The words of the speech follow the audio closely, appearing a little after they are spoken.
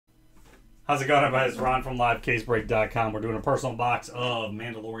How's it going, everybody? It's Ron from LiveCaseBreak.com. We're doing a personal box of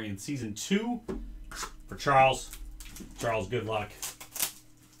Mandalorian Season 2 for Charles. Charles, good luck.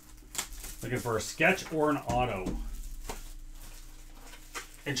 Looking for a sketch or an auto.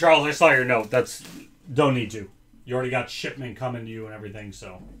 And Charles, I saw your note. Don't need to. You already got shipment coming to you and everything,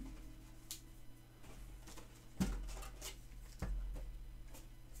 so.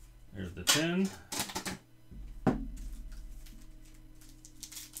 Here's the tin.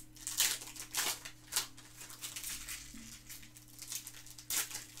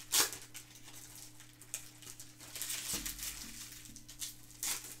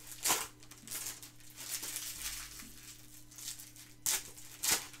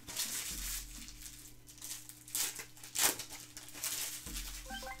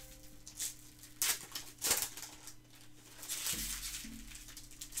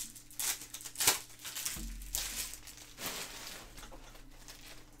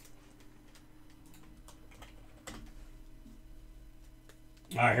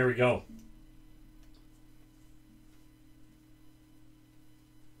 All right, here we go.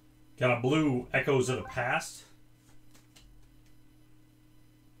 Got a blue Echoes of the Past.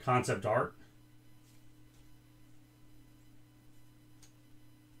 Concept art.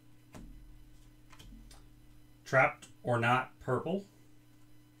 Trapped or Not purple.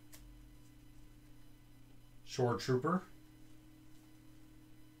 Shore Trooper.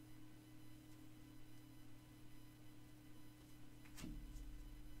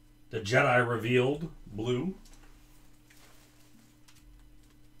 The Jedi Revealed, blue.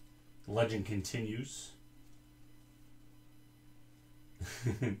 The legend continues.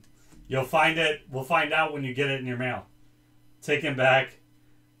 You'll find it. We'll find out when you get it in your mail. Taken Back,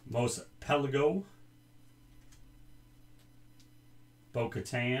 Mos Pelego.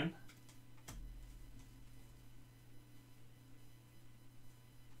 Bo-Katan.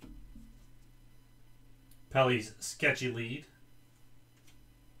 Pelly's Sketchy Lead.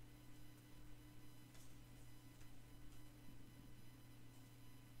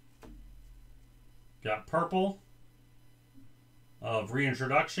 Got purple of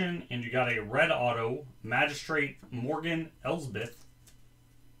reintroduction, and you got a red auto, Magistrate Morgan Elsbeth.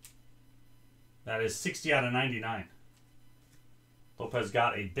 That is 60 out of 99. Lopez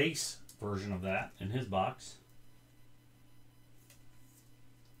got a base version of that in his box.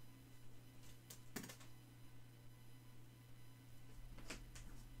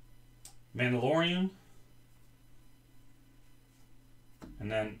 Mandalorian. And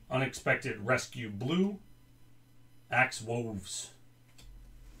then Unexpected Rescue Blue. Axe Woves.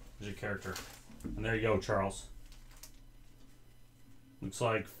 There's your character. And there you go, Charles. Looks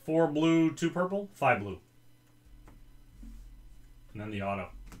like 4 blue, 2 purple, 5 blue. And then the auto.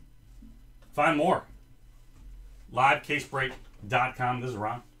 Find more. LiveCaseBreak.com. This is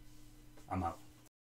Ron. I'm out.